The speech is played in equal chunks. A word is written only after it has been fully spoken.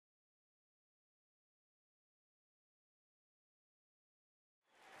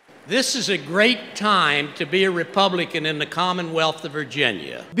This is a great time to be a Republican in the Commonwealth of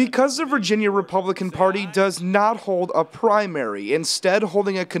Virginia. Because the Virginia Republican Party does not hold a primary, instead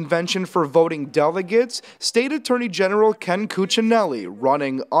holding a convention for voting delegates, State Attorney General Ken Cuccinelli,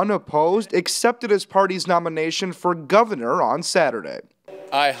 running unopposed, accepted his party's nomination for governor on Saturday.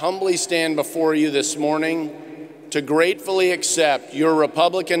 I humbly stand before you this morning to gratefully accept your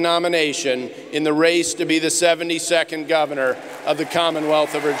Republican nomination in the race to be the 72nd governor of the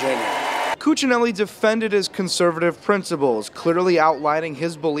Commonwealth of Virginia. Cuccinelli defended his conservative principles, clearly outlining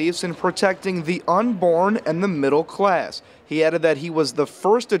his beliefs in protecting the unborn and the middle class. He added that he was the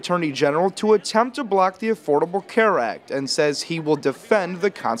first Attorney General to attempt to block the Affordable Care Act and says he will defend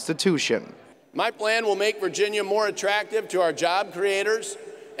the Constitution. My plan will make Virginia more attractive to our job creators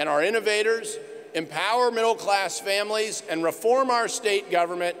and our innovators, empower middle-class families, and reform our state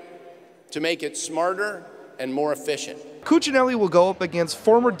government to make it smarter and more efficient. Cuccinelli will go up against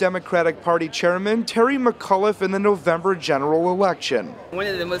former Democratic Party Chairman Terry McAuliffe in the November general election. One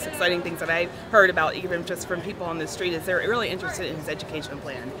of the most exciting things that I've heard about, even just from people on the street, is they're really interested in his education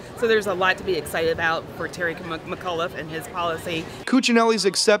plan. So there's a lot to be excited about for Terry McAuliffe and his policy. Cuccinelli's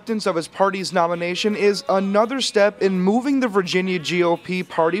acceptance of his party's nomination is another step in moving the Virginia GOP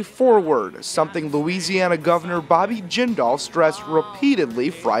party forward, something Louisiana Governor Bobby Jindal stressed repeatedly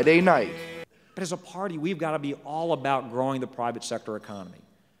Friday night. But as a party, we've got to be all about growing the private sector economy.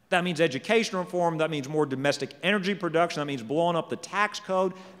 That means education reform, that means more domestic energy production, that means blowing up the tax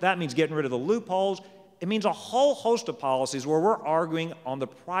code, that means getting rid of the loopholes. It means a whole host of policies where we're arguing on the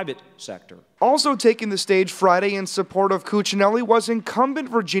private sector. Also taking the stage Friday in support of Cuccinelli was incumbent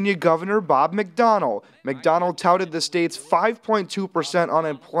Virginia Governor Bob McDonnell. McDonnell touted the state's 5.2%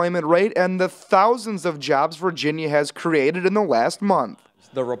 unemployment rate and the thousands of jobs Virginia has created in the last month.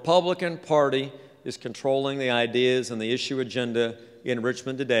 The Republican Party is controlling the ideas and the issue agenda in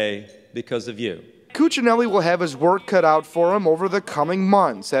Richmond today because of you. Cuccinelli will have his work cut out for him over the coming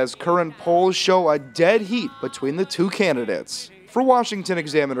months as current polls show a dead heat between the two candidates. For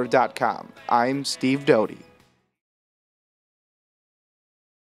WashingtonExaminer.com, I'm Steve Doty.